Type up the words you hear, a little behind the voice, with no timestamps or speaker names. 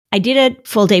I did a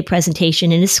full day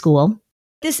presentation in a school.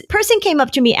 This person came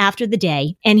up to me after the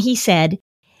day and he said,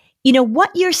 you know, what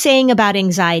you're saying about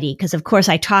anxiety, because of course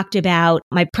I talked about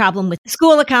my problem with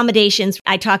school accommodations.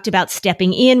 I talked about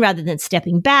stepping in rather than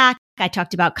stepping back. I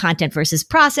talked about content versus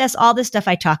process, all this stuff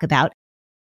I talk about.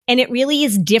 And it really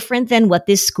is different than what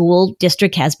this school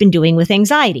district has been doing with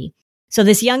anxiety. So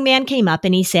this young man came up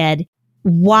and he said,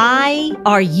 why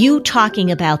are you talking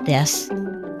about this?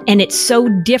 And it's so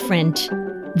different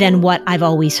than what I've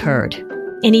always heard.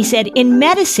 And he said, in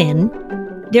medicine,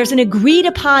 there's an agreed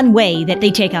upon way that they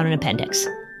take out an appendix.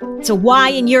 So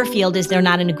why in your field is there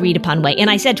not an agreed upon way? And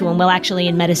I said to him, well, actually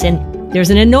in medicine, there's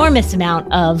an enormous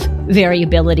amount of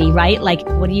variability, right? Like,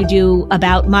 what do you do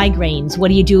about migraines? What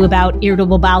do you do about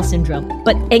irritable bowel syndrome?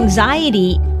 But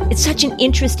anxiety, it's such an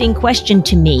interesting question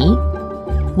to me.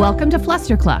 Welcome to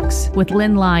Flusterclux with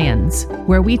Lynn Lyons,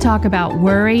 where we talk about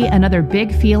worry and other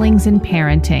big feelings in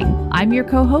parenting. I'm your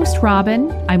co-host, Robin.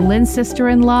 I'm Lynn's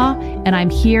sister-in-law, and I'm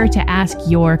here to ask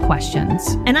your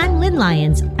questions. And I'm Lynn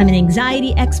Lyons. I'm an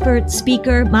anxiety expert,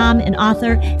 speaker, mom, and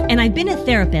author, and I've been a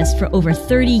therapist for over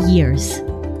 30 years.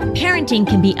 Parenting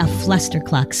can be a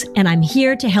flusterclux, and I'm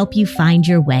here to help you find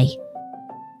your way.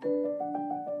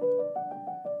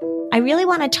 I really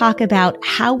want to talk about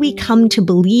how we come to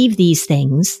believe these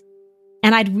things.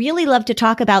 And I'd really love to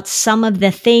talk about some of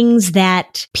the things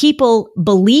that people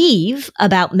believe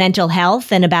about mental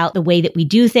health and about the way that we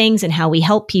do things and how we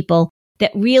help people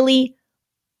that really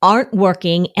aren't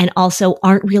working and also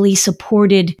aren't really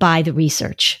supported by the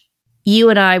research. You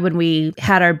and I, when we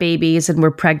had our babies and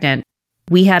were pregnant,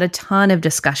 we had a ton of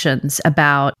discussions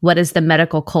about what is the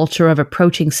medical culture of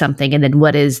approaching something and then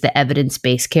what is the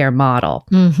evidence-based care model.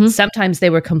 Mm-hmm. Sometimes they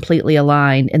were completely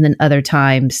aligned and then other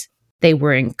times they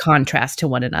were in contrast to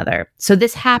one another. So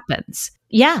this happens.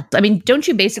 Yeah. I mean, don't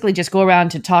you basically just go around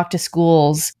to talk to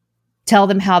schools, tell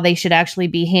them how they should actually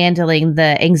be handling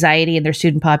the anxiety in their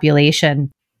student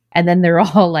population, and then they're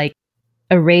all like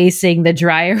erasing the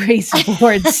dry erase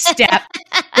board step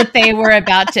that they were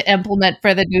about to implement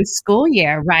for the new school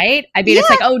year, right? I mean, It's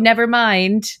like, oh, never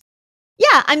mind.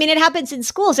 Yeah. I mean, it happens in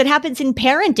schools. It happens in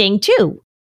parenting too.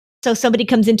 So somebody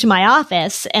comes into my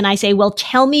office and I say, well,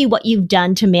 tell me what you've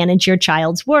done to manage your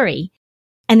child's worry.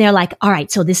 And they're like, all right,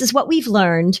 so this is what we've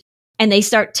learned. And they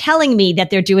start telling me that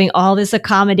they're doing all this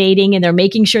accommodating and they're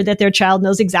making sure that their child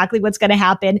knows exactly what's going to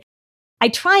happen. I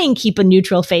try and keep a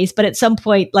neutral face, but at some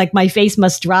point, like my face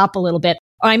must drop a little bit,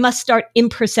 or I must start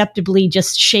imperceptibly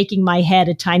just shaking my head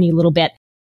a tiny little bit.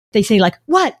 They say like,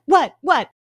 what?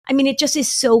 I mean, it just is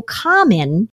so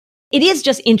common. It is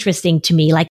just interesting to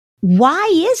me. Like, why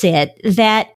is it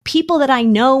that people that I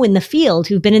know in the field,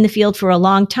 who've been in the field for a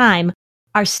long time,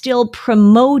 are still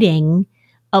promoting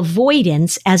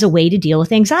avoidance as a way to deal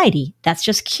with anxiety? That's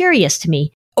just curious to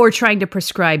me. Or trying to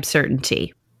prescribe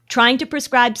certainty. Trying to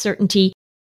prescribe certainty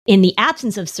in the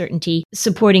absence of certainty,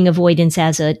 supporting avoidance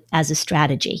as a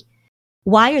strategy.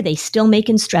 Why are they still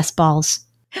making stress balls?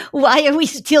 Why are we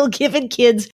still giving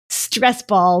kids stress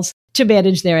balls to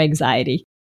manage their anxiety?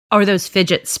 Or those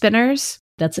fidget spinners?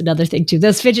 That's another thing too.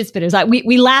 Those fidget spinners.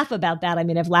 We laugh about that. I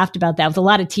mean, I've laughed about that with a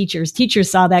lot of teachers. Teachers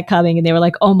saw that coming and they were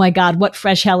like, oh my God, what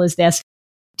fresh hell is this?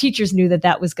 Teachers knew that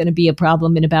that was going to be a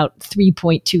problem in about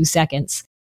 3.2 seconds.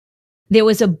 There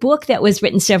was a book that was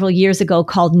written several years ago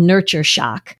called Nurture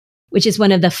Shock, which is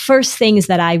one of the first things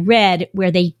that I read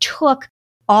where they took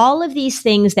all of these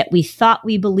things that we thought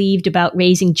we believed about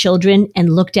raising children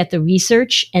and looked at the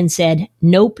research and said,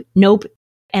 nope.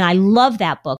 And I love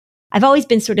that book. I've always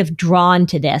been sort of drawn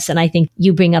to this. And I think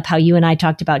you bring up how you and I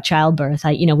talked about childbirth.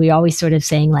 We're always sort of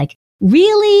saying like,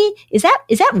 really? Is that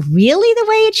really the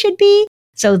way it should be?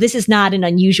 So this is not an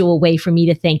unusual way for me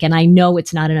to think. And I know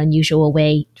it's not an unusual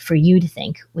way for you to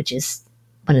think, which is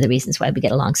one of the reasons why we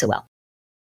get along so well.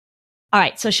 All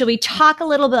right. So shall we talk a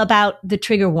little bit about the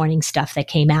trigger warning stuff that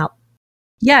came out?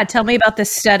 Yeah. Tell me about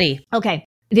this study. Okay.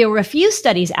 There were a few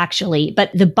studies actually, but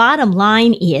the bottom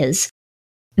line is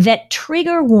that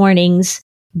trigger warnings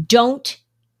don't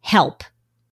help.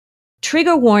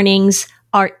 Trigger warnings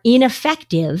are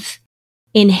ineffective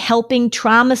in helping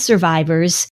trauma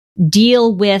survivors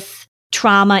deal with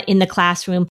trauma in the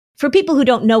classroom. For people who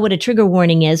don't know what a trigger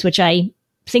warning is, which I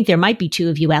think there might be two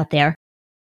of you out there,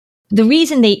 the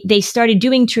reason they started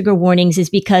doing trigger warnings is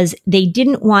because they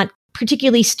didn't want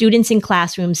particularly students in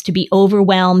classrooms to be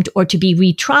overwhelmed or to be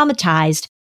re-traumatized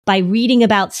by reading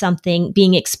about something,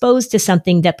 being exposed to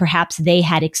something that perhaps they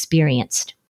had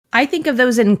experienced. I think of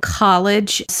those in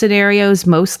college scenarios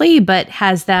mostly, but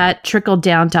has that trickled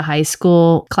down to high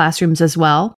school classrooms as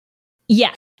well?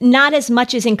 Yeah, not as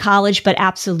much as in college, but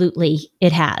absolutely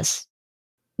it has.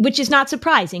 which is not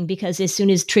surprising because as soon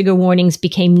as trigger warnings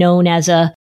became known as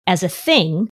a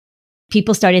thing,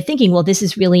 people started thinking, well, this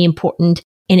is really important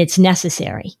and it's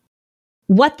necessary.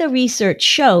 What the research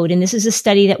showed, and this is a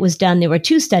study that was done, there were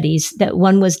two studies, that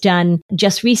one was done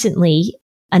just recently,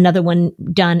 another one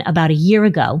done about a year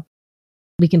ago.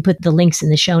 We can put the links in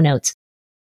the show notes.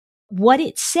 What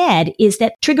it said is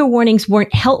that trigger warnings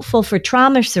weren't helpful for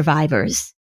trauma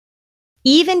survivors.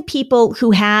 Even people who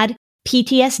had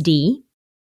PTSD,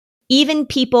 even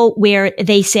people where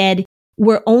they said,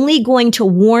 we're only going to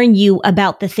warn you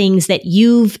about the things that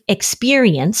you've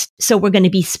experienced, so we're going to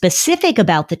be specific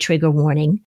about the trigger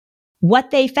warning.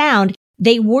 What they found,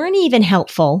 they weren't even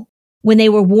helpful when they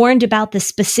were warned about the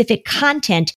specific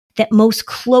content that most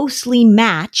closely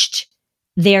matched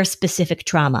their specific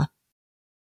trauma.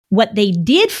 What they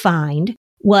did find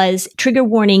was trigger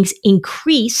warnings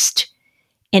increased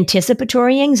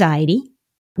anticipatory anxiety,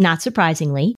 not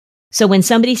surprisingly. So when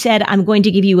somebody said, I'm going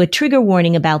to give you a trigger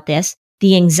warning about this,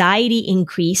 the anxiety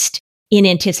increased in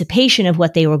anticipation of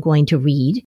what they were going to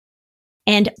read.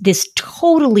 And this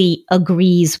totally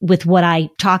agrees with what I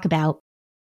talk about,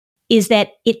 is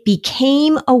that it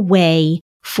became a way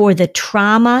for the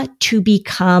trauma to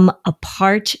become a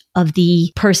part of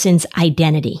the person's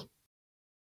identity.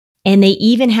 And they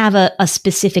even have a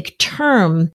specific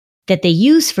term that they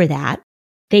use for that.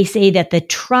 They say that the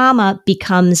trauma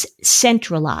becomes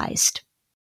centralized.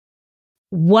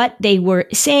 What they were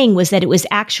saying was that it was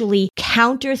actually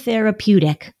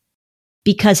counter-therapeutic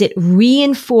because it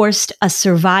reinforced a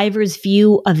survivor's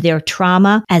view of their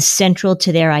trauma as central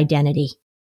to their identity,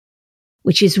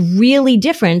 which is really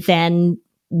different than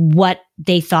what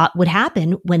they thought would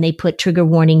happen when they put trigger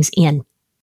warnings in.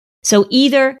 So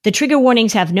either the trigger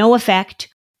warnings have no effect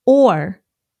or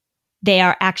they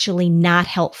are actually not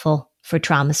helpful for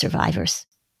trauma survivors,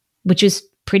 which is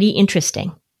pretty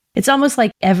interesting. It's almost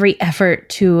like every effort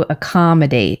to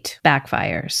accommodate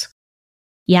backfires.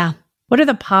 Yeah. What are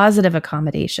the positive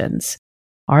accommodations?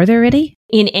 Are there any?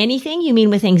 In anything? You mean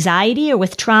with anxiety or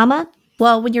with trauma?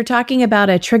 Well, when you're talking about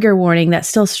a trigger warning, that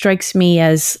still strikes me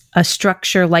as a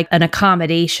structure like an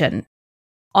accommodation.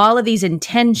 All of these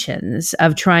intentions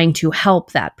of trying to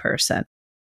help that person.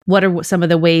 What are some of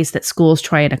the ways that schools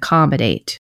try and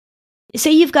accommodate?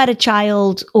 Say you've got a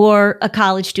child or a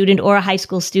college student or a high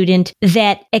school student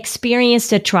that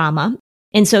experienced a trauma,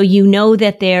 and so you know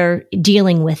that they're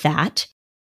dealing with that.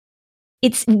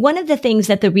 It's one of the things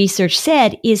that the research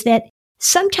said is that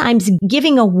sometimes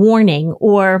giving a warning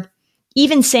or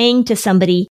even saying to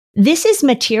somebody, this is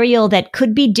material that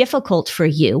could be difficult for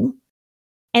you,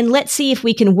 and let's see if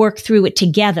we can work through it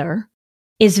together,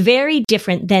 is very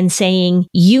different than saying,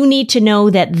 you need to know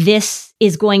that this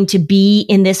is going to be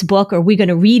in this book or we're going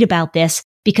to read about this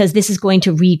because this is going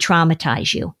to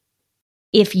re-traumatize you.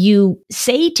 If you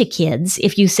say to kids,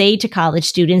 if you say to college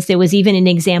students, there was even an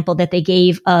example that they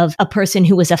gave of a person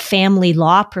who was a family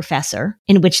law professor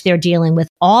in which they're dealing with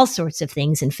all sorts of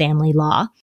things in family law,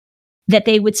 that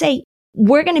they would say,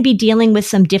 we're going to be dealing with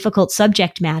some difficult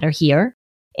subject matter here.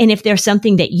 And if there's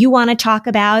something that you want to talk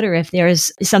about, or if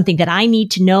there's something that I need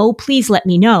to know, please let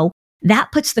me know.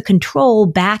 That puts the control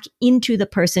back into the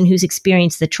person who's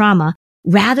experienced the trauma,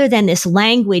 rather than this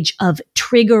language of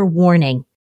trigger warning,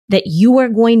 that you are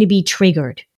going to be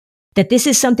triggered, that this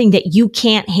is something that you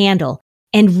can't handle,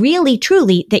 and really,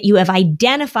 truly, that you have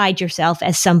identified yourself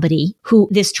as somebody who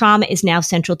this trauma is now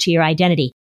central to your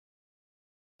identity.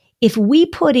 If we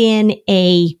put in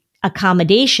a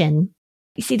accommodation,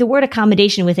 you see, the word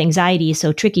accommodation with anxiety is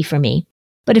so tricky for me.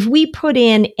 But if we put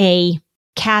in a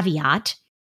caveat,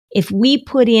 if we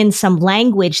put in some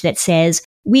language that says,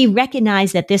 we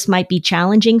recognize that this might be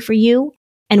challenging for you,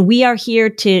 and we are here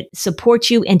to support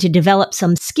you and to develop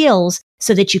some skills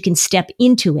so that you can step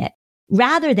into it,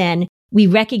 rather than we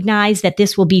recognize that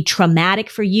this will be traumatic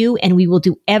for you and we will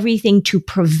do everything to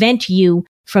prevent you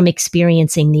from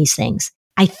experiencing these things.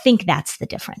 I think that's the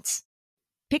difference.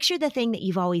 Picture the thing that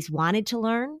you've always wanted to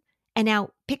learn, and now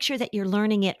picture that you're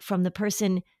learning it from the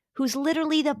person who's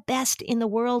literally the best in the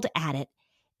world at it.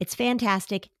 It's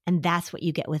fantastic, and that's what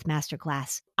you get with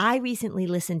Masterclass. I recently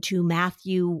listened to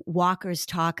Matthew Walker's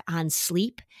talk on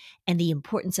sleep and the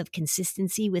importance of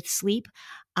consistency with sleep.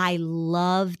 I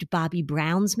loved Bobby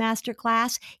Brown's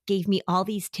Masterclass, gave me all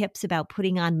these tips about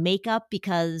putting on makeup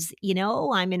because, you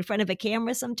know, I'm in front of a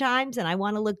camera sometimes and I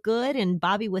want to look good, and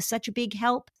Bobby was such a big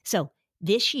help. So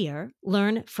this year,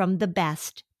 learn from the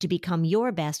best to become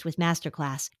your best with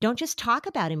Masterclass. Don't just talk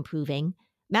about improving.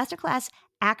 Masterclass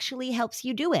actually helps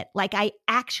you do it. Like, I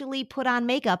actually put on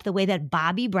makeup the way that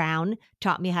Bobby Brown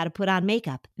taught me how to put on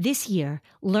makeup. This year,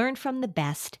 learn from the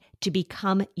best to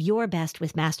become your best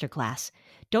with Masterclass.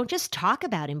 don't just talk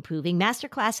about improving.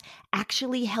 Masterclass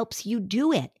actually helps you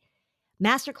do it.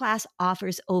 Masterclass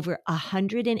offers over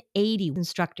 180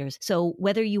 instructors. So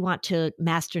whether you want to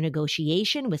master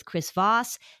negotiation with Chris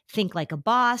Voss, think like a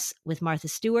boss with Martha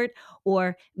Stewart,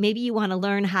 or maybe you want to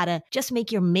learn how to just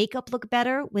make your makeup look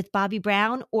better with Bobbi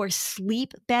Brown, or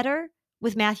sleep better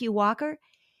with Matthew Walker,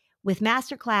 with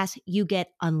Masterclass, you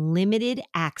get unlimited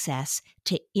access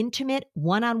to intimate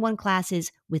one-on-one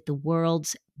classes with the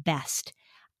world's best.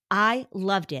 I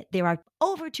loved it. There are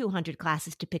over 200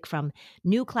 classes to pick from.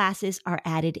 New classes are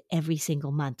added every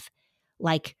single month,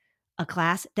 like a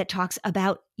class that talks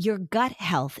about your gut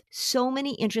health. So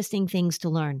many interesting things to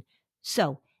learn.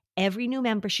 So every new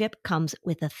membership comes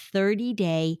with a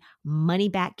 30-day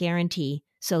money-back guarantee,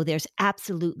 so there's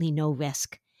absolutely no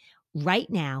risk. Right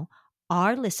now,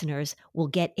 our listeners will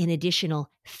get an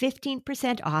additional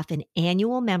 15% off an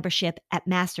annual membership at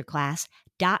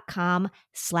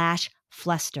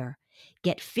masterclass.com/fluster.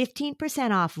 Get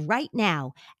 15% off right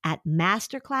now at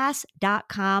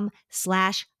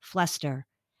masterclass.com/fluster.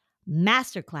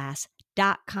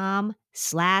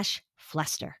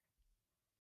 Masterclass.com/fluster.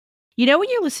 You know, when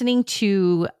you're listening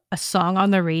to a song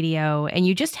on the radio and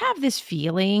you just have this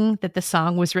feeling that the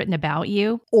song was written about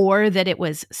you, or that it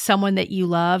was someone that you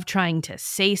love trying to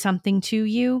say something to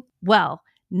you? Well,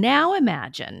 now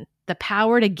imagine the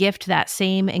power to gift that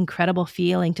same incredible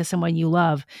feeling to someone you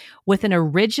love with an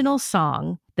original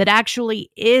song that actually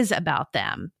is about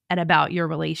them and about your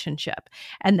relationship,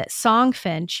 and that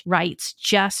Songfinch writes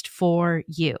just for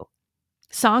you.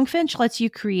 Songfinch lets you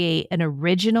create an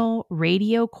original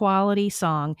radio quality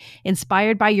song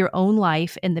inspired by your own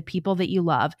life and the people that you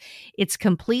love. It's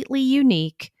completely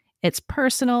unique, it's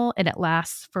personal, and it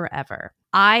lasts forever.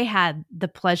 I had the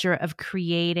pleasure of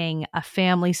creating a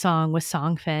family song with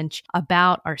Songfinch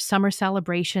about our summer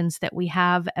celebrations that we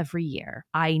have every year.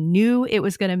 I knew it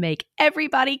was going to make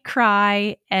everybody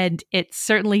cry, and it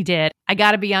certainly did. I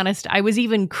got to be honest, I was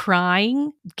even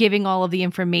crying, giving all of the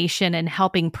information and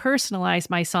helping personalize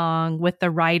my song with the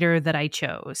writer that I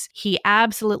chose. He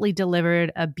absolutely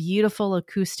delivered a beautiful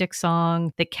acoustic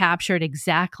song that captured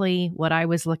exactly what I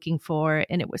was looking for,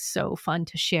 and it was so fun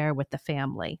to share with the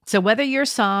family. So whether your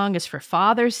song is for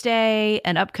Father's Day,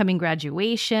 an upcoming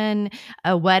graduation,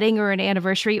 a wedding or an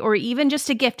anniversary, or even just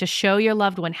a gift to show your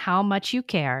loved one how much you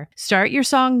care, start your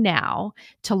song now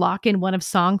to lock in one of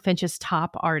Songfinch's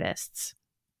top artists.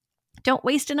 Don't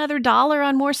waste another $1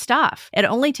 on more stuff. It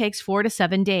only takes 4 to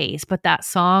 7 days, but that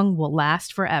song will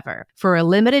last forever. For a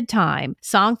limited time,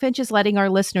 Songfinch is letting our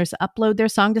listeners upload their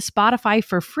song to Spotify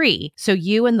for free, so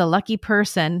you and the lucky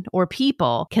person or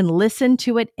people can listen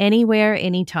to it anywhere,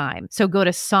 anytime. So go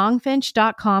to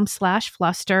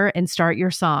songfinch.com/fluster and start your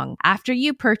song. After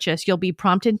you purchase, you'll be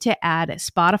prompted to add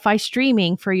Spotify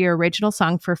streaming for your original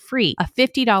song for free, a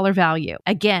 $50 value.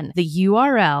 Again, the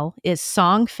URL is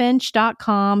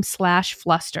songfinch.com/fluster.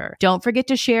 Don't forget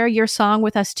to share your song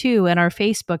with us too in our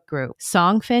Facebook group,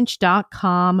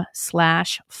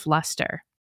 songfinch.com/fluster.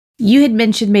 You had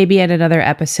mentioned maybe at another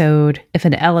episode, if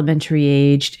an elementary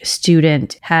aged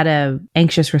student had an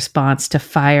anxious response to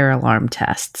fire alarm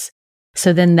tests.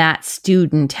 So then that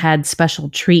student had special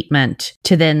treatment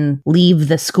to then leave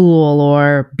the school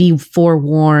or be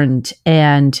forewarned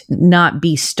and not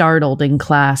be startled in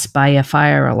class by a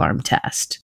fire alarm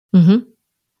test. Mm-hmm.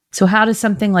 So how does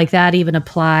something like that even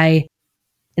apply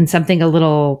in something a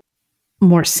little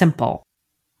more simple?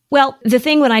 Well, the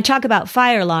thing when I talk about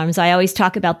fire alarms, I always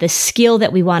talk about the skill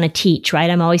that we want to teach, right?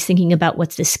 I'm always thinking about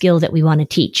what's the skill that we want to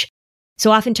teach.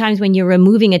 So oftentimes when you're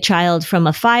removing a child from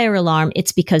a fire alarm,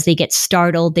 it's because they get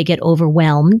startled, they get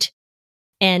overwhelmed.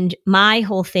 And my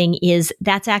whole thing is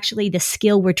that's actually the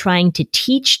skill we're trying to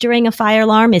teach during a fire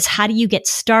alarm is how do you get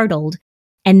startled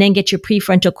and then get your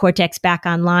prefrontal cortex back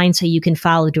online so you can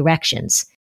follow directions.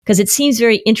 Because it seems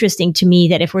very interesting to me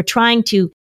that if we're trying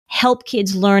to help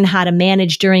kids learn how to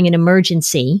manage during an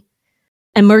emergency,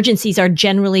 emergencies are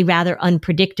generally rather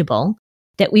unpredictable,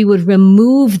 that we would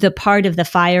remove the part of the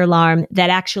fire alarm that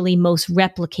actually most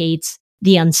replicates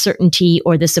the uncertainty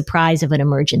or the surprise of an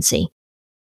emergency.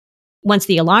 Once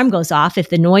the alarm goes off, if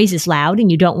the noise is loud and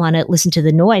you don't want to listen to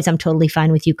the noise, I'm totally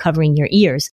fine with you covering your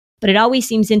ears. But it always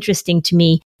seems interesting to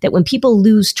me that when people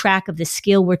lose track of the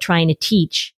skill we're trying to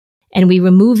teach and we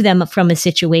remove them from a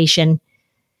situation,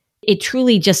 it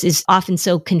truly just is often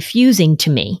so confusing to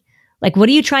me. Like, what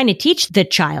are you trying to teach the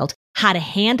child? How to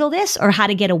handle this or how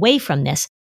to get away from this?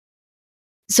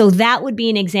 So that would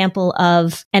be an example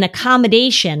of an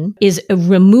accommodation is a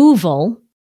removal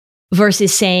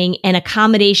versus saying an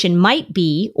accommodation might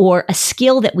be, or a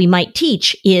skill that we might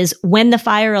teach is when the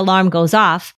fire alarm goes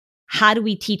off, how do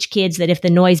we teach kids that if the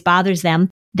noise bothers them,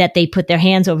 that they put their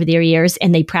hands over their ears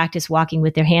and they practice walking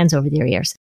with their hands over their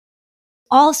ears.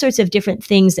 All sorts of different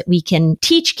things that we can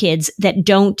teach kids that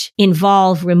don't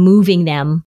involve removing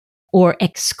them or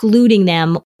excluding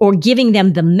them or giving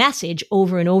them the message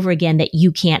over and over again that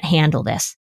you can't handle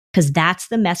this. Because that's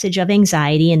the message of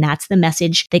anxiety, and that's the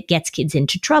message that gets kids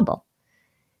into trouble.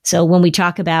 So when we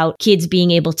talk about kids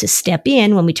being able to step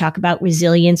in, when we talk about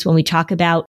resilience, when we talk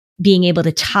about being able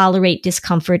to tolerate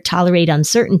discomfort, tolerate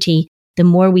uncertainty, the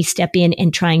more we step in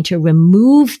and trying to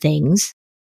remove things,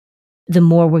 the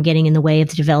more we're getting in the way of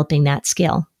developing that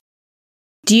skill.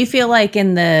 Do you feel like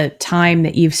in the time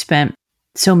that you've spent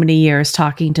so many years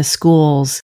talking to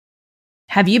schools,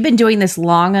 have you been doing this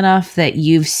long enough that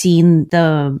you've seen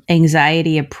the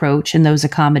anxiety approach and those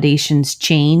accommodations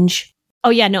change?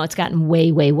 Oh yeah, no, it's gotten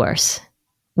way, way worse.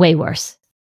 Way worse.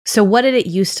 So what did it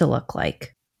used to look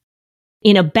like?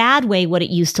 In a bad way, what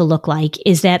it used to look like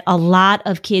is that a lot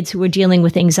of kids who were dealing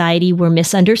with anxiety were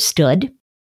misunderstood.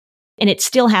 And it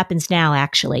still happens now,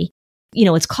 actually. You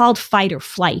know, it's called fight or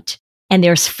flight. And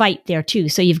there's fight there too.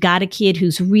 So you've got a kid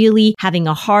who's really having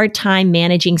a hard time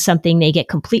managing something. They get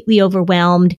completely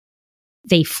overwhelmed.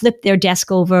 They flip their desk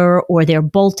over, or they're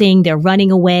bolting, they're running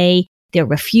away, they're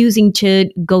refusing to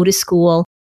go to school.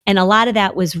 And a lot of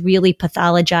that was really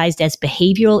pathologized as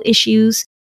behavioral issues,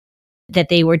 that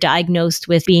they were diagnosed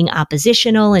with being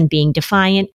oppositional and being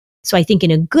defiant. So I think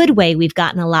in a good way, we've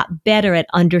gotten a lot better at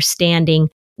understanding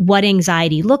what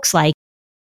anxiety looks like.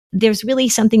 There's really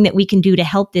something that we can do to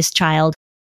help this child,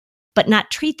 but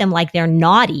not treat them like they're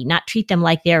naughty, not treat them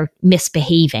like they're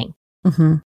misbehaving.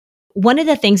 Mm-hmm. One of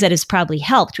the things that has probably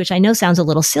helped, which I know sounds a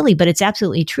little silly, but it's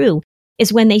absolutely true,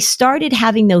 is when they started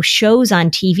having those shows on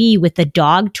TV with the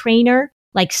dog trainer,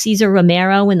 like Cesar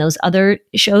Romero and those other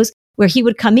shows, where he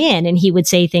would come in and he would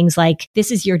say things like,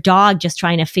 this is your dog just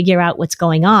trying to figure out what's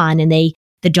going on. And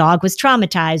the dog was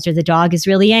traumatized, or the dog is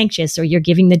really anxious, or you're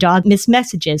giving the dog missed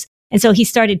messages. And so he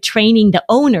started training the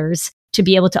owners to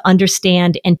be able to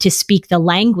understand and to speak the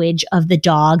language of the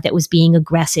dog that was being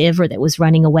aggressive or that was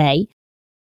running away.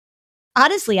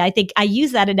 Honestly, I think I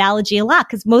use that analogy a lot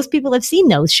because most people have seen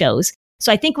those shows.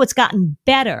 So I think what's gotten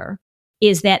better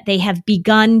is that they have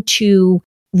begun to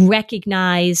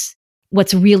recognize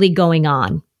what's really going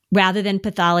on rather than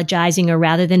pathologizing or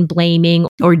rather than blaming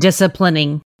Or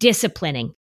disciplining.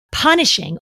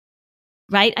 Punishing,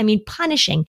 right? I mean,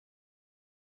 punishing.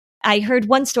 I heard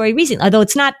one story recently, although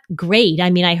it's not great. I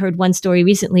mean, I heard one story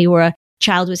recently where a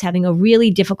child was having a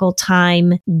really difficult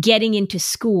time getting into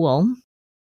school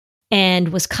and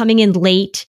was coming in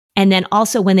late. And then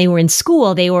also when they were in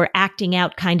school, they were acting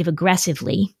out kind of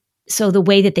aggressively. So the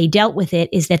way that they dealt with it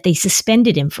is that they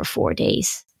suspended him for 4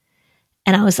 days.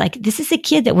 And I was like, this is a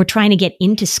kid that we're trying to get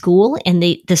into school. And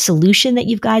the solution that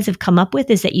you guys have come up with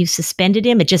is that you've suspended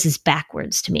him. It just is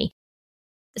backwards to me.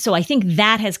 So I think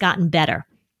that has gotten better.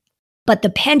 But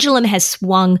the pendulum has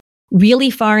swung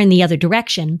really far in the other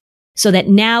direction, so that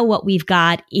now what we've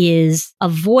got is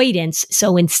avoidance.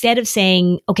 So instead of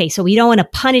saying, okay, so we don't want to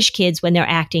punish kids when they're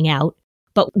acting out,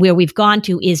 but where we've gone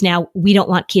to is now we don't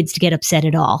want kids to get upset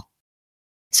at all.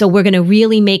 So we're going to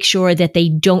really make sure that they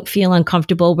don't feel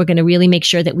uncomfortable. We're going to really make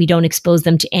sure that we don't expose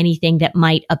them to anything that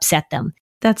might upset them.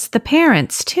 That's the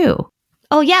parents too.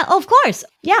 Oh, yeah. Oh, of course.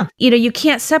 Yeah. You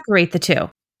can't separate the two.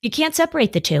 You can't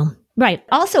separate the two. Right.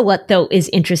 Also, what though is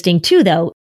interesting too,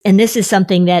 though, and this is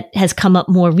something that has come up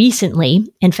more recently,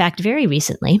 in fact, very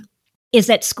recently, is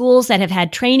that schools that have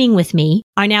had training with me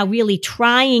are now really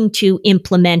trying to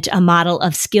implement a model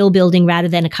of skill building rather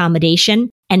than accommodation.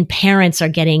 And parents are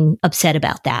getting upset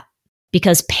about that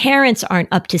because parents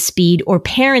aren't up to speed or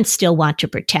parents still want to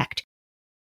protect.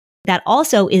 That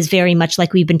also is very much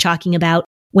like we've been talking about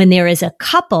when there is a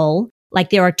couple, like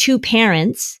there are two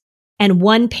parents and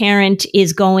one parent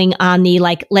is going on the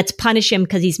like, let's punish him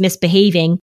because he's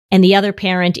misbehaving. And the other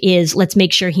parent is, let's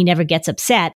make sure he never gets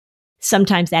upset.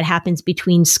 Sometimes that happens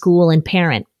between school and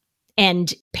parent.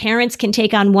 And parents can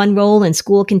take on one role and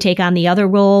school can take on the other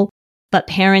role. But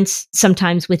parents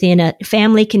sometimes within a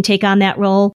family can take on that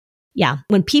role. Yeah.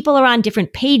 When people are on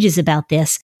different pages about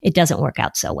this, it doesn't work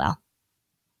out so well.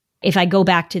 If I go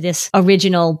back to this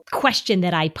original question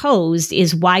that I posed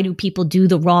is, why do people do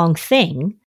the wrong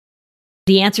thing?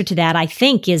 The answer to that, I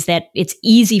think, is that it's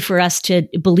easy for us to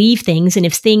believe things. And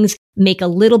if things make a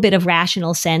little bit of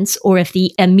rational sense, or if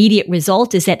the immediate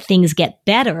result is that things get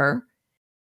better,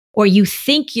 or you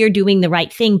think you're doing the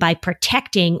right thing by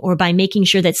protecting or by making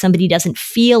sure that somebody doesn't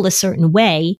feel a certain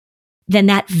way, then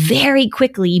that very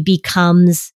quickly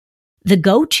becomes the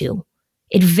go-to.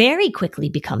 It very quickly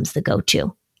becomes the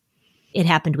go-to. It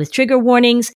happened with trigger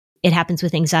warnings. It happens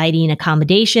with anxiety and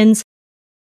accommodations.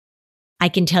 I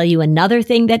can tell you another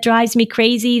thing that drives me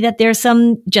crazy, that there's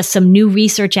some new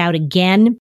research out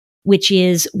again, which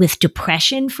is with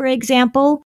depression, for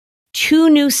example. 2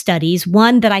 new studies,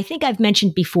 one that I think I've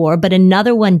mentioned before, but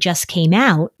another one just came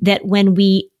out, that when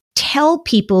we tell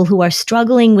people who are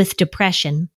struggling with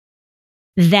depression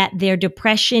that their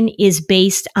depression is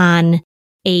based on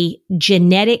a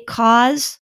genetic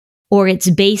cause or it's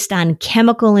based on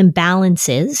chemical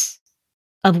imbalances,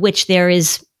 of which there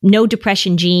is no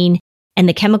depression gene, and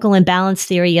the chemical imbalance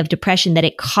theory of depression, that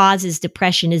it causes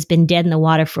depression, has been dead in the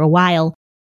water for a while.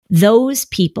 Those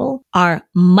people are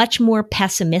much more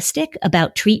pessimistic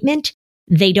about treatment.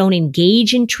 They don't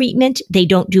engage in treatment. They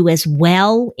don't do as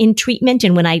well in treatment.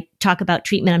 And when I talk about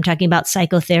treatment, I'm talking about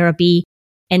psychotherapy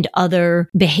and other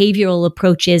behavioral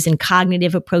approaches and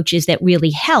cognitive approaches that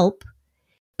really help.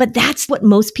 But that's what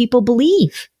most people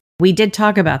believe. We did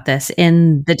talk about this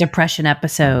in the depression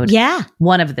episode. Yeah.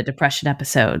 One of the depression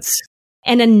episodes.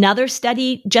 And another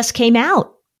study just came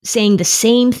out saying the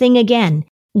same thing again.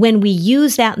 When we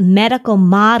use that medical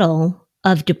model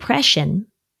of depression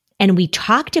and we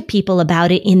talk to people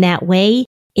about it in that way,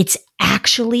 it's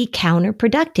actually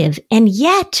counterproductive. And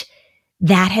yet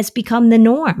that has become the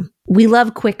norm. We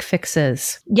love quick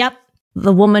fixes. Yep.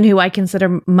 The woman who I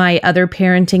consider my other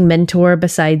parenting mentor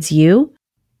besides you,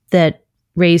 that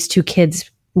raised 2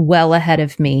 kids well ahead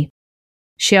of me,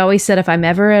 she always said, if I'm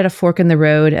ever at a fork in the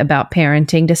road about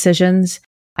parenting decisions,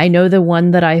 I know the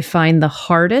one that I find the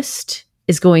hardest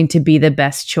is going to be the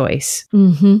best choice.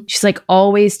 Mm-hmm. She's like,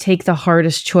 always take the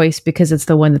hardest choice because it's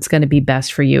the one that's going to be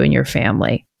best for you and your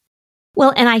family.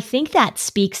 Well, and I think that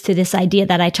speaks to this idea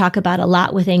that I talk about a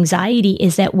lot with anxiety,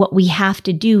 is that what we have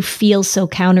to do feels so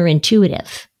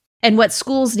counterintuitive. And what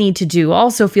schools need to do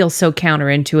also feels so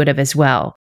counterintuitive as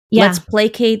well. Yeah. Let's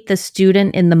placate the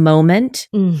student in the moment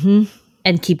Mm-hmm.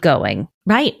 and keep going.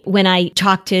 Right. When I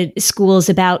talk to schools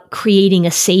about creating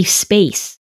a safe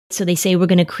space, so they say we're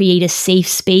going to create a safe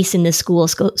space in the school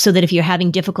so that if you're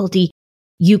having difficulty,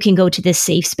 you can go to this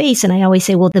safe space. And I always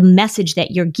say, well, the message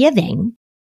that you're giving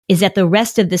is that the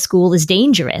rest of the school is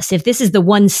dangerous. If this is the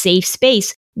one safe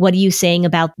space, what are you saying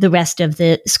about the rest of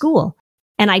the school?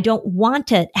 And I don't want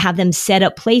to have them set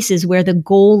up places where the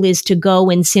goal is to go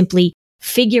and simply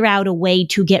figure out a way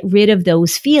to get rid of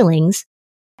those feelings.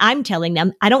 I'm telling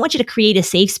them, I don't want you to create a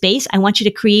safe space. I want you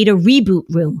to create a reboot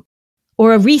room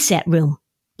or a reset room.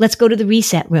 Let's go to the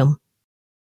reset room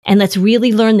and let's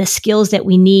really learn the skills that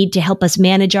we need to help us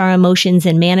manage our emotions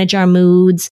and manage our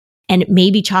moods, and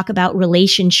maybe talk about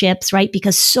relationships, right?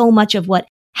 Because so much of what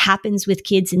happens with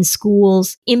kids in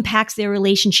schools impacts their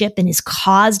relationship and is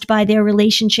caused by their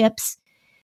relationships.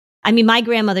 I mean, my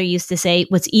grandmother used to say,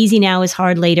 what's easy now is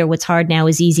hard later. What's hard now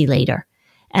is easy later.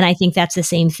 And I think that's the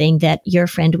same thing that your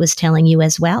friend was telling you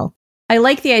as well. I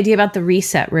like the idea about the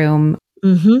reset room.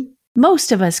 Mm-hmm.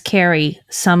 Most of us carry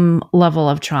some level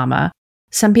of trauma.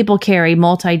 Some people carry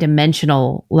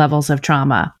multidimensional levels of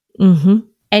trauma. Mm-hmm.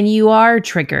 And you are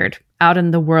triggered out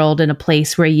in the world in a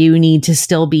place where you need to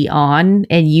still be on,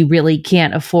 and you really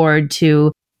can't afford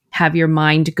to have your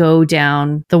mind go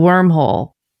down the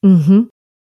wormhole. Mm-hmm.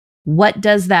 What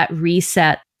does that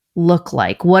reset look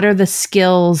like? What are the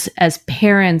skills as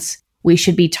parents we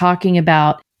should be talking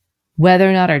about, whether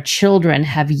or not our children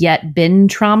have yet been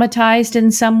traumatized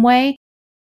in some way?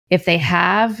 If they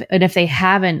have, and if they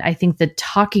haven't, I think that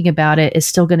talking about it is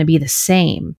still going to be the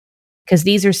same, because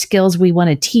these are skills we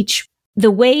want to teach.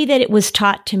 The way that it was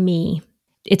taught to me,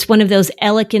 it's one of those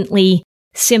elegantly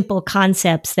simple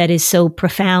concepts that is so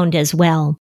profound as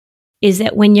well, is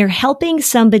that when you're helping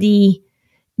somebody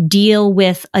deal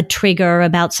with a trigger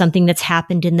about something that's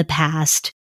happened in the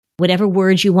past, whatever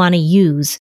words you want to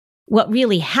use, what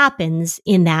really happens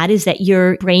in that is that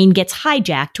your brain gets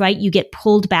hijacked, right? You get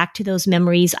pulled back to those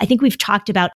memories. I think we've talked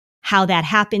about how that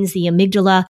happens. The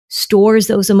amygdala stores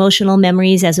those emotional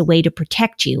memories as a way to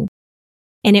protect you.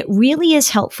 And it really is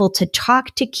helpful to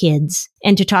talk to kids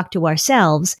and to talk to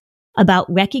ourselves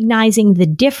about recognizing the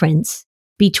difference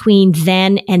between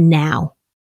then and now.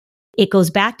 It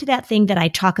goes back to that thing that I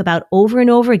talk about over and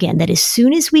over again, that as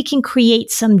soon as we can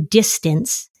create some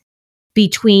distance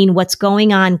between what's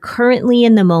going on currently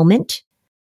in the moment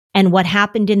and what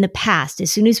happened in the past,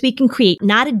 as soon as we can create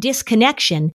not a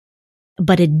disconnection,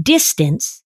 but a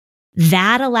distance,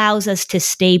 that allows us to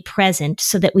stay present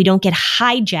so that we don't get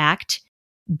hijacked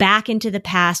back into the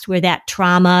past where that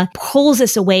trauma pulls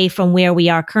us away from where we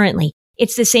are currently.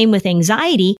 It's the same with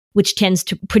anxiety, which tends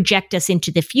to project us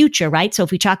into the future, right? So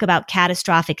if we talk about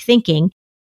catastrophic thinking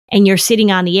and you're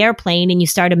sitting on the airplane and you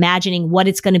start imagining what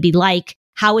it's going to be like,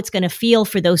 how it's going to feel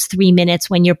for those 3 minutes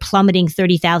when you're plummeting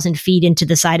 30,000 feet into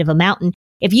the side of a mountain,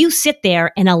 If you sit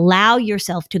there and allow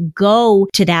yourself to go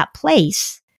to that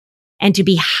place and to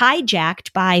be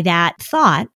hijacked by that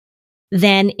thought,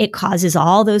 then it causes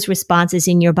all those responses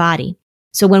in your body.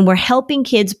 So when we're helping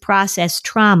kids process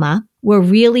trauma, we're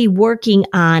really working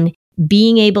on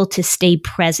being able to stay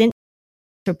present.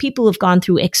 For people who've gone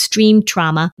through extreme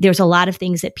trauma, there's a lot of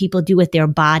things that people do with their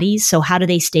bodies. So how do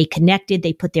they stay connected?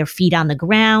 They put their feet on the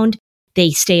ground.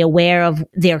 They stay aware of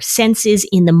their senses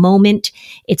in the moment.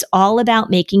 It's all about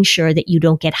making sure that you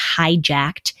don't get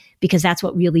hijacked, because that's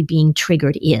what really being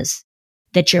triggered is.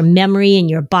 That your memory and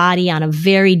your body on a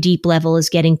very deep level is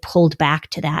getting pulled back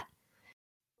to that.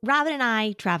 Robin and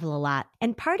I travel a lot.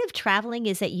 And part of traveling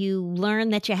is that you learn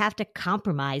that you have to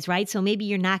compromise, right? So maybe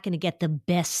you're not going to get the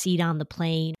best seat on the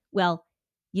plane. Well,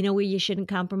 you know where you shouldn't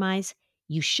compromise?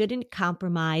 You shouldn't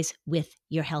compromise with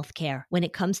your health care. When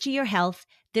it comes to your health,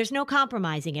 there's no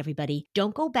compromising, everybody.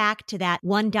 Don't go back to that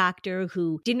one doctor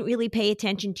who didn't really pay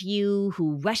attention to you,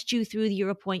 who rushed you through your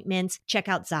appointments. Check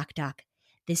out ZocDoc.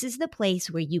 This is the place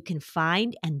where you can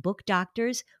find and book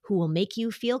doctors who will make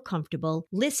you feel comfortable,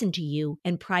 listen to you,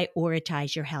 and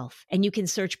prioritize your health. And you can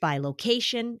search by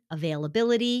location,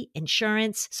 availability,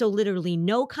 insurance, so literally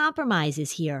no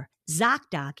compromises here.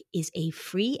 ZocDoc is a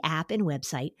free app and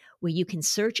website where you can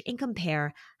search and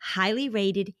compare highly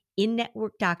rated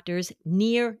in-network doctors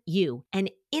near you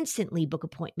and instantly book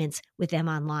appointments with them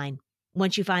online.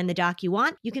 Once you find the doc you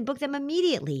want, you can book them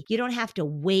immediately. You don't have to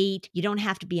wait. You don't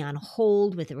have to be on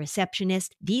hold with a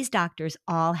receptionist. These doctors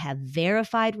all have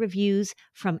verified reviews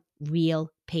from real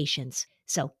patients.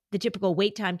 So the typical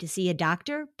wait time to see a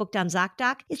doctor booked on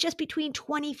ZocDoc is just between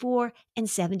 24 and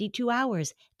 72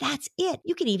 hours. That's it.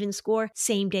 You can even score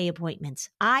same-day appointments.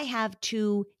 I have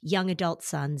 2 young adult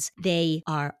sons. They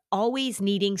are always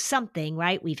needing something,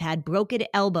 right? We've had broken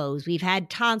elbows. We've had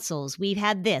tonsils. We've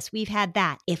had this. We've had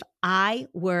that. If I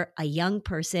were a young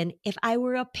person, if I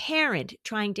were a parent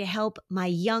trying to help my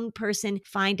young person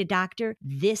find a doctor,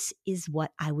 this is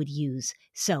what I would use.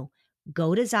 So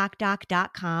go to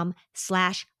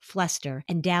ZocDoc.com/Fluster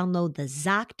and download the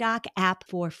ZocDoc app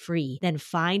for free. Then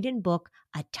find and book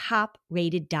a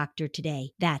top-rated doctor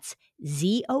today. That's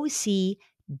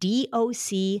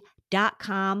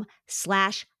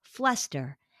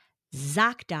ZocDoc.com/Fluster.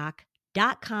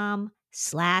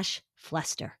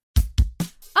 ZocDoc.com/Fluster.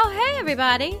 Oh, hey,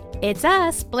 everybody. It's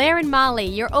us, Blair and Molly,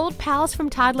 your old pals from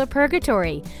Toddler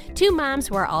Purgatory. 2 moms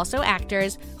who are also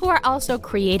actors, who are also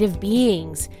creative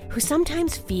beings, who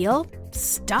sometimes feel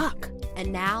stuck.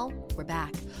 And now we're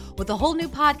back with a whole new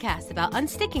podcast about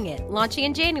unsticking it, launching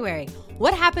in January.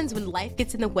 What happens when life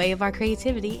gets in the way of our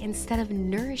creativity instead of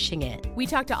nourishing it? We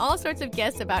talk to all sorts of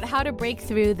guests about how to break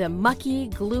through the mucky,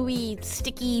 gluey,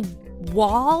 sticky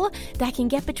wall that can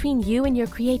get between you and your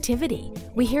creativity.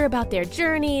 We hear about their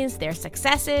journeys, their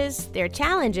successes, their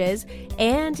challenges,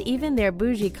 and even their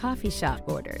bougie coffee shop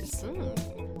orders.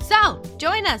 So,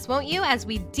 join us, won't you, as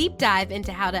we deep dive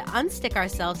into how to unstick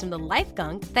ourselves from the life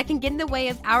gunk that can get in the way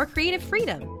of our creative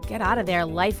freedom. Get out of there,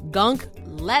 life gunk.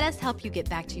 Let us help you get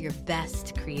back to your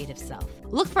best creative self.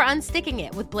 Look for Unsticking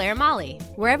It with Blair and Molly.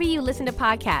 Wherever you listen to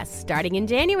podcasts, starting in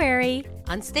January.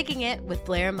 Unsticking It with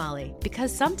Blair and Molly.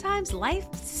 Because sometimes life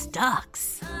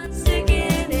sucks.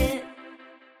 Unsticking it.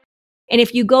 And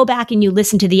if you go back and you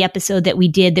listen to the episode that we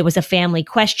did, there was a family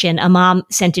question. A mom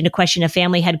sent in a question. A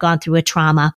family had gone through a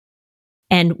trauma.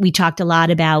 And we talked a lot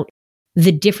about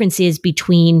the differences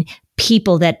between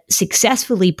people that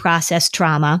successfully process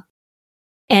trauma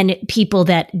and people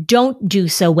that don't do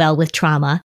so well with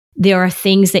trauma. There are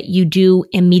things that you do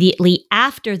immediately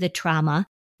after the trauma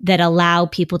that allow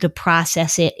people to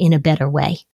process it in a better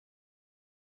way.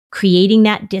 Creating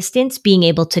that distance, being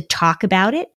able to talk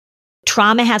about it.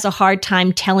 Trauma has a hard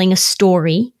time telling a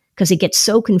story because it gets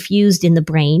so confused in the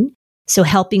brain. So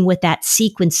helping with that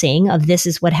sequencing of this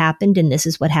is what happened and this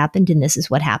is what happened and this is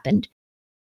what happened.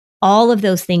 All of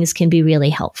those things can be really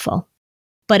helpful.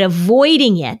 But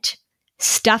avoiding it,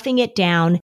 stuffing it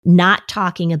down, not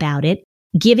talking about it,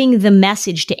 giving the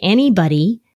message to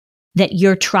anybody that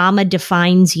your trauma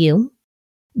defines you,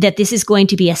 that this is going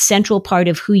to be a central part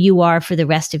of who you are for the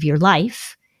rest of your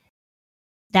life,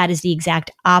 that is the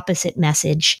exact opposite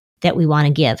message that we want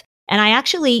to give. And I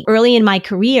actually, early in my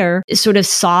career, sort of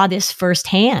saw this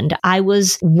firsthand. I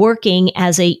was working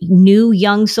as a new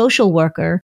young social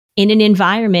worker in an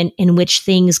environment in which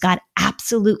things got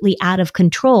absolutely out of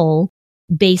control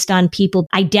based on people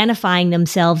identifying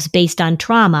themselves based on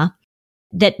trauma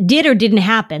that did or didn't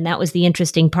happen. That was the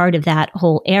interesting part of that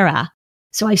whole era.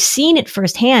 So I've seen it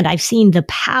firsthand. I've seen the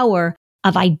power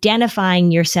of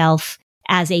identifying yourself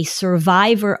as a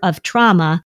survivor of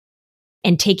trauma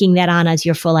and taking that on as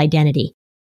your full identity.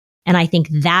 And I think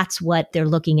that's what they're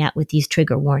looking at with these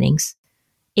trigger warnings.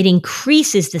 It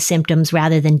increases the symptoms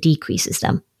rather than decreases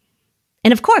them.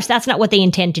 And of course, that's not what they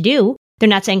intend to do. They're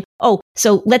not saying, oh,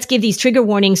 so let's give these trigger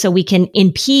warnings so we can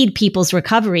impede people's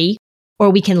recovery or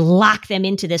we can lock them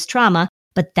into this trauma.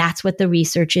 But that's what the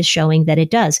research is showing that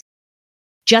it does.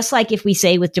 Just like if we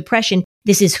say with depression,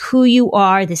 this is who you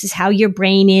are, this is how your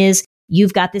brain is,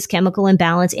 you've got this chemical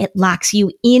imbalance, it locks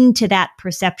you into that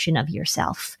perception of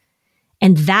yourself.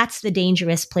 And that's the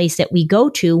dangerous place that we go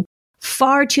to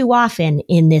far too often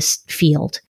in this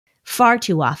field. Far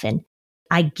too often.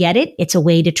 I get it. It's a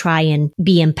way to try and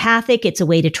be empathic. It's a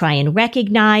way to try and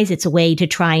recognize. It's a way to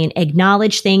try and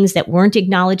acknowledge things that weren't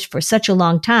acknowledged for such a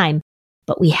long time.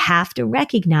 But we have to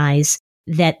recognize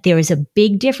that there is a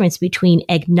big difference between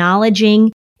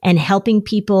acknowledging and helping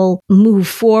people move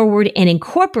forward and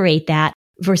incorporate that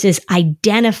versus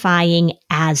identifying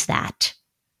as that.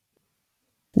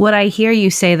 What I hear you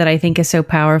say that I think is so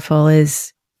powerful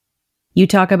is you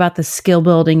talk about the skill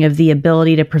building of the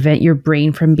ability to prevent your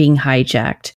brain from being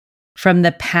hijacked. From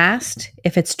the past,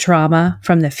 if it's trauma,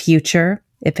 from the future,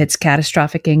 if it's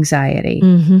catastrophic anxiety.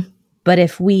 Mm-hmm. But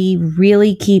if we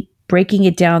really keep breaking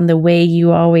it down the way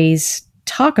you always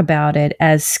talk about it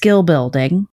as skill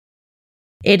building,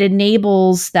 it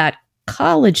enables that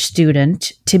college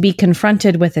student to be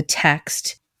confronted with a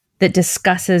text that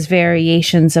discusses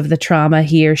variations of the trauma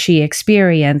he or she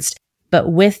experienced,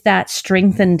 but with that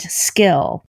strengthened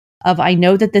skill of, I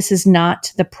know that this is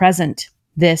not the present,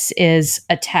 this is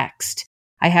a text.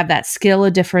 I have that skill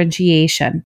of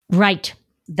differentiation. Right.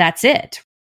 That's it.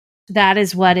 That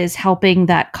is what is helping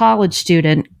that college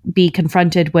student be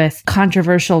confronted with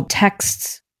controversial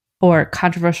texts or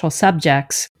controversial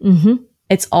subjects. Mm-hmm.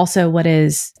 It's also what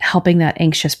is helping that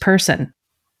anxious person.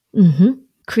 Mm-hmm.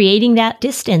 Creating that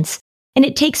distance. And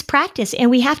it takes practice, and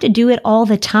we have to do it all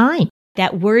the time.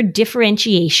 That word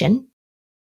differentiation,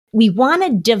 we want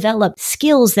to develop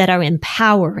skills that are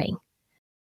empowering.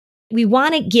 We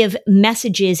want to give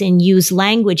messages and use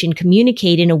language and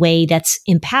communicate in a way that's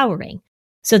empowering.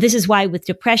 So this is why with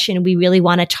depression, we really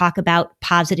want to talk about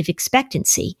positive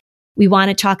expectancy. We want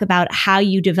to talk about how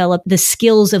you develop the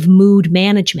skills of mood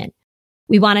management.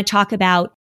 We want to talk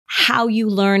about how you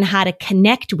learn how to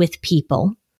connect with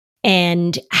people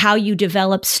and how you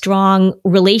develop strong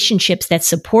relationships that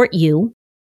support you.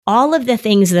 All of the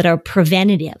things that are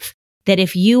preventative, that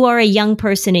if you are a young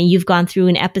person and you've gone through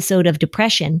an episode of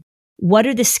depression, what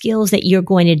are the skills that you're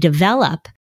going to develop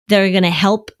that are going to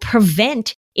help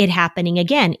prevent it happening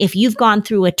again? If you've gone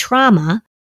through a trauma,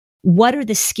 what are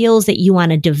the skills that you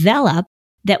want to develop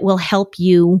that will help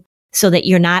you so that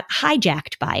you're not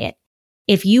hijacked by it?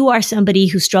 If you are somebody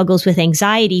who struggles with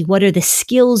anxiety, what are the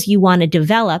skills you want to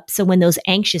develop so when those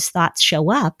anxious thoughts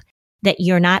show up, that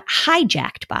you're not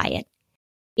hijacked by it?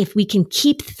 If we can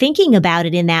keep thinking about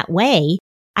it in that way,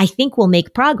 I think we'll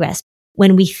make progress.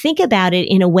 When we think about it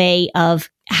in a way of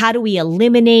how do we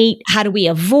eliminate, how do we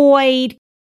avoid,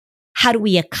 how do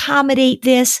we accommodate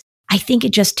this, I think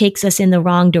it just takes us in the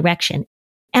wrong direction.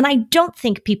 And I don't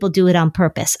think people do it on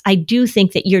purpose. I do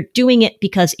think that you're doing it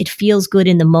because it feels good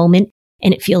in the moment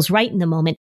and it feels right in the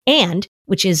moment. And,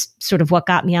 which is sort of what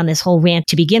got me on this whole rant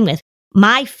to begin with,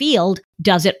 my field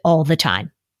does it all the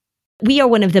time. We are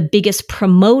one of the biggest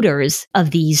promoters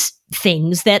of these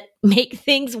things that make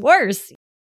things worse.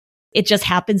 It just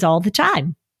happens all the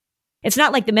time. It's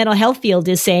not like the mental health field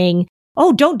is saying,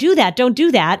 oh, don't do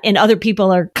that, and other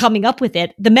people are coming up with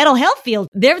it. The mental health field,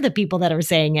 they're the people that are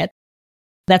saying it.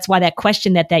 That's why that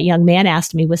question that young man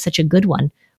asked me was such a good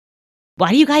one.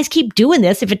 Why do you guys keep doing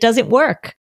this if it doesn't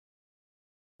work?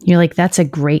 You're like, that's a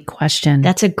great question.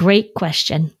 That's a great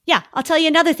question. Yeah, I'll tell you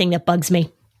another thing that bugs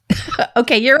me.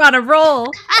 Okay, you're on a roll.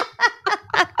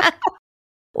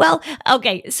 Well,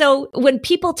 okay. So when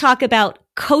people talk about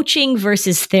coaching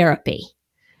versus therapy,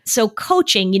 so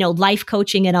coaching, life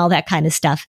coaching and all that kind of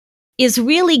stuff is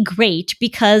really great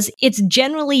because it's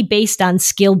generally based on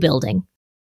skill building.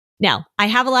 Now, I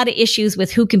have a lot of issues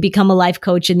with who can become a life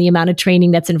coach and the amount of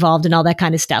training that's involved and all that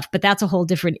kind of stuff, but that's a whole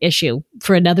different issue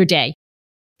for another day.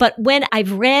 But when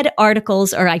I've read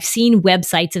articles or I've seen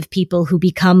websites of people who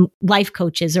become life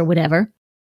coaches or whatever,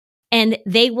 and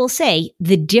they will say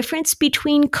the difference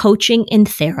between coaching and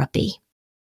therapy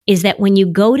is that when you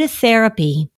go to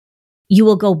therapy, you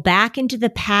will go back into the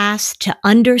past to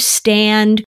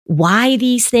understand why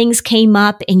these things came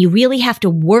up, and you really have to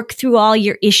work through all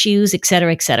your issues, et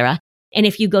cetera, et cetera. And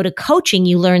if you go to coaching,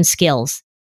 you learn skills.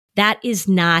 That is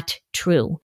not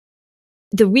true.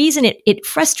 The reason it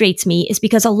frustrates me is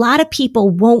because a lot of people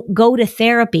won't go to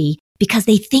therapy because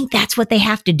they think that's what they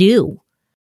have to do.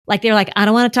 Like they're like, I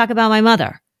don't want to talk about my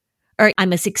mother, or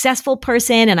I'm a successful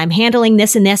person and I'm handling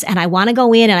this and this, and I want to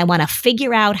go in and I want to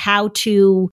figure out how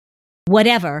to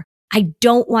whatever. I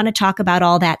don't want to talk about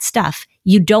all that stuff.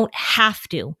 You don't have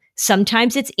to.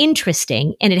 Sometimes it's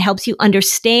interesting and it helps you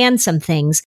understand some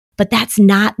things, but that's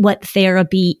not what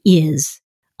therapy is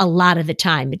a lot of the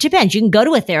time. It depends. You can go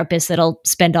to a therapist that'll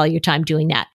spend all your time doing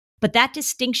that. But that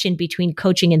distinction between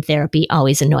coaching and therapy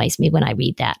always annoys me when I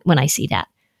read that, when I see that.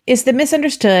 Is the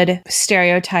misunderstood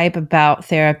stereotype about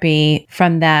therapy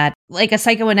from that, like a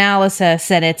psychoanalysis,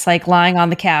 and it's like lying on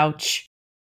the couch?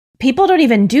 People don't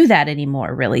even do that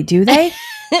anymore, really, do they?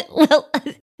 Well,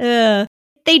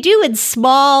 they do in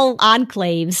small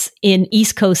enclaves in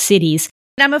East Coast cities.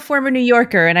 I'm a former New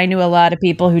Yorker, and I knew a lot of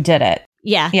people who did it.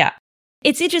 Yeah. Yeah.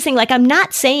 It's interesting. Like, I'm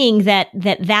not saying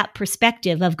that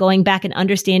perspective of going back and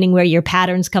understanding where your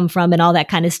patterns come from and all that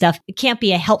kind of stuff, it can't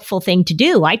be a helpful thing to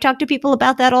do. I talk to people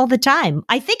about that all the time.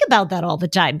 I think about that all the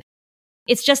time.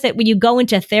 It's just that when you go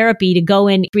into therapy, to go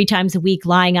in 3 times a week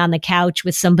lying on the couch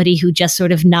with somebody who just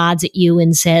sort of nods at you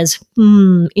and says,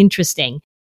 interesting.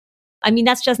 I mean,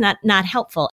 that's just not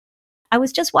helpful. I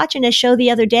was just watching a show the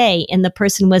other day and the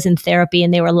person was in therapy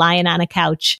and they were lying on a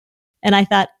couch. And I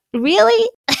thought, really?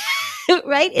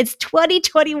 Right? It's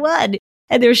 2021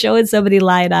 and they're showing somebody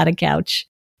lying on a couch.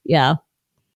 Yeah.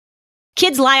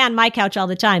 Kids lie on my couch all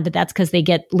the time, but that's because they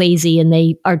get lazy and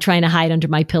they are trying to hide under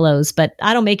my pillows. But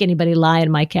I don't make anybody lie on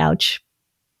my couch.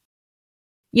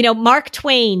 You know, Mark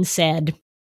Twain said,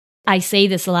 I say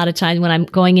this a lot of times when I'm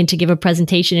going in to give a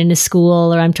presentation in a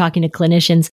school or I'm talking to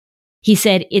clinicians. He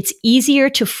said, it's easier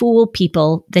to fool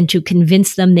people than to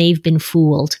convince them they've been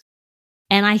fooled.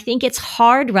 And I think it's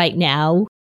hard right now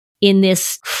in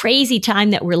this crazy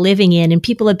time that we're living in, and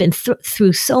people have been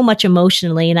through so much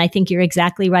emotionally. And I think you're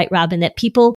exactly right, Robin, that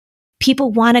people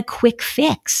want a quick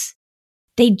fix.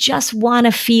 They just want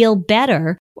to feel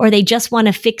better, or they just want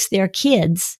to fix their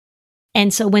kids.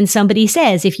 And so when somebody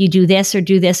says, if you do this or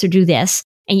do this or do this,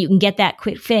 and you can get that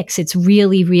quick fix, it's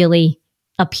really, really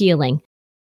appealing.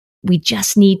 We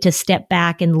just need to step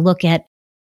back and look at,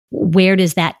 where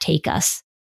does that take us?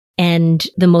 And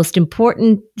the most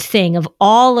important thing of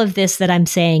all of this that I'm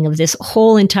saying, of this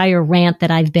whole entire rant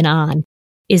that I've been on,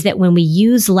 is that when we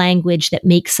use language that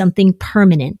makes something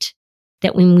permanent,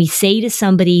 that when we say to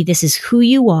somebody, this is who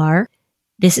you are,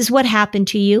 this is what happened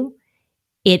to you,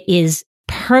 it is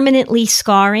permanently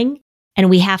scarring, and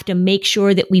we have to make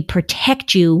sure that we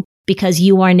protect you because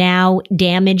you are now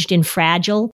damaged and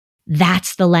fragile.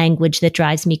 That's the language that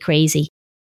drives me crazy.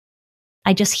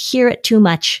 I just hear it too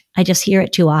much. I just hear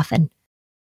it too often.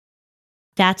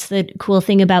 That's the cool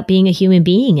thing about being a human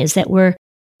being, is that we're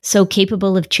so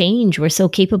capable of change. We're so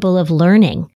capable of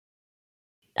learning.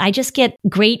 I just get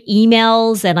great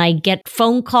emails and I get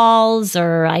phone calls,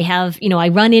 or I have, I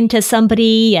run into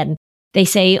somebody and they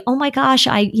say, oh my gosh,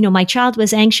 my child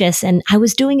was anxious and I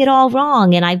was doing it all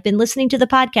wrong. And I've been listening to the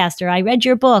podcast, or I read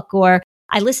your book, or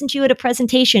I listened to you at a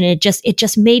presentation. And it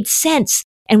just made sense.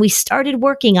 And we started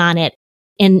working on it.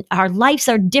 And our lives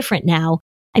are different now.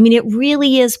 I mean, it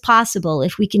really is possible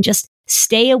if we can just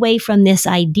stay away from this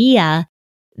idea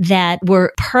that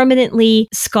we're permanently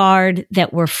scarred,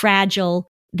 that we're fragile,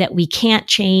 that we can't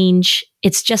change.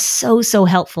 It's just so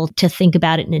helpful to think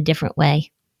about it in a different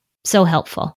way. So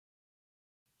helpful.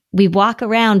 We walk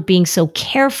around being so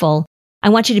careful. I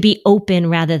want you to be open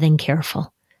rather than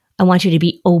careful. I want you to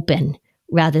be open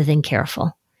rather than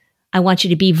careful. I want you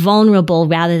to be vulnerable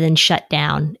rather than shut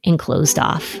down and closed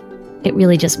off. It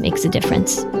really just makes a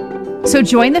difference. So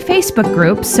join the Facebook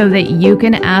group so that you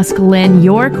can ask Lynn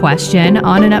your question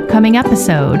on an upcoming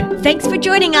episode. Thanks for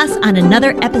joining us on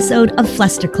another episode of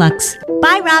Flusterclux.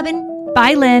 Bye, Robin.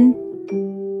 Bye, Lynn.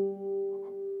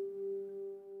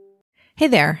 Hey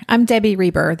there, I'm Debbie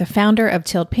Reber, the founder of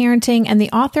Tilt Parenting and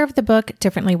the author of the book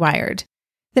Differently Wired.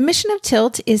 The mission of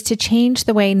Tilt is to change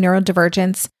the way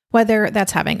neurodivergence, whether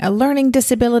that's having a learning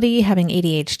disability, having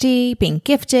ADHD, being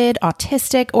gifted,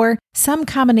 autistic, or some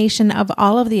combination of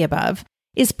all of the above,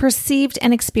 is perceived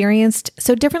and experienced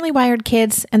so differently wired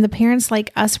kids and the parents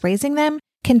like us raising them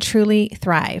can truly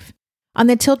thrive. On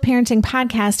the Tilt Parenting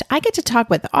podcast, I get to talk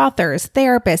with authors,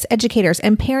 therapists, educators,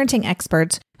 and parenting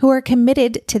experts who are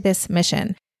committed to this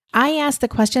mission. I ask the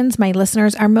questions my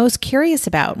listeners are most curious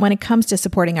about when it comes to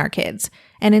supporting our kids.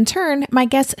 And in turn, my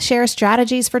guests share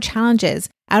strategies for challenges,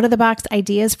 out-of-the-box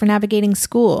ideas for navigating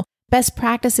school, best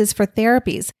practices for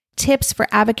therapies, tips for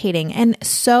advocating, and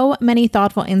so many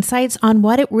thoughtful insights on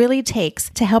what it really takes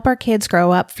to help our kids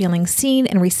grow up feeling seen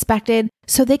and respected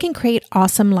so they can create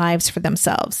awesome lives for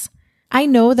themselves. I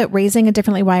know that raising a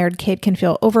differently wired kid can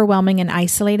feel overwhelming and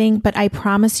isolating, but I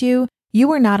promise you,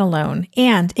 you are not alone,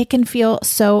 and it can feel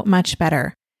so much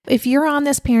better. if you're on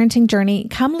this parenting journey,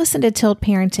 come listen to Tilt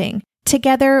Parenting.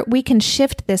 Together, we can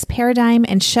shift this paradigm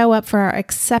and show up for our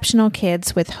exceptional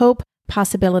kids with hope,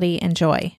 possibility, and joy.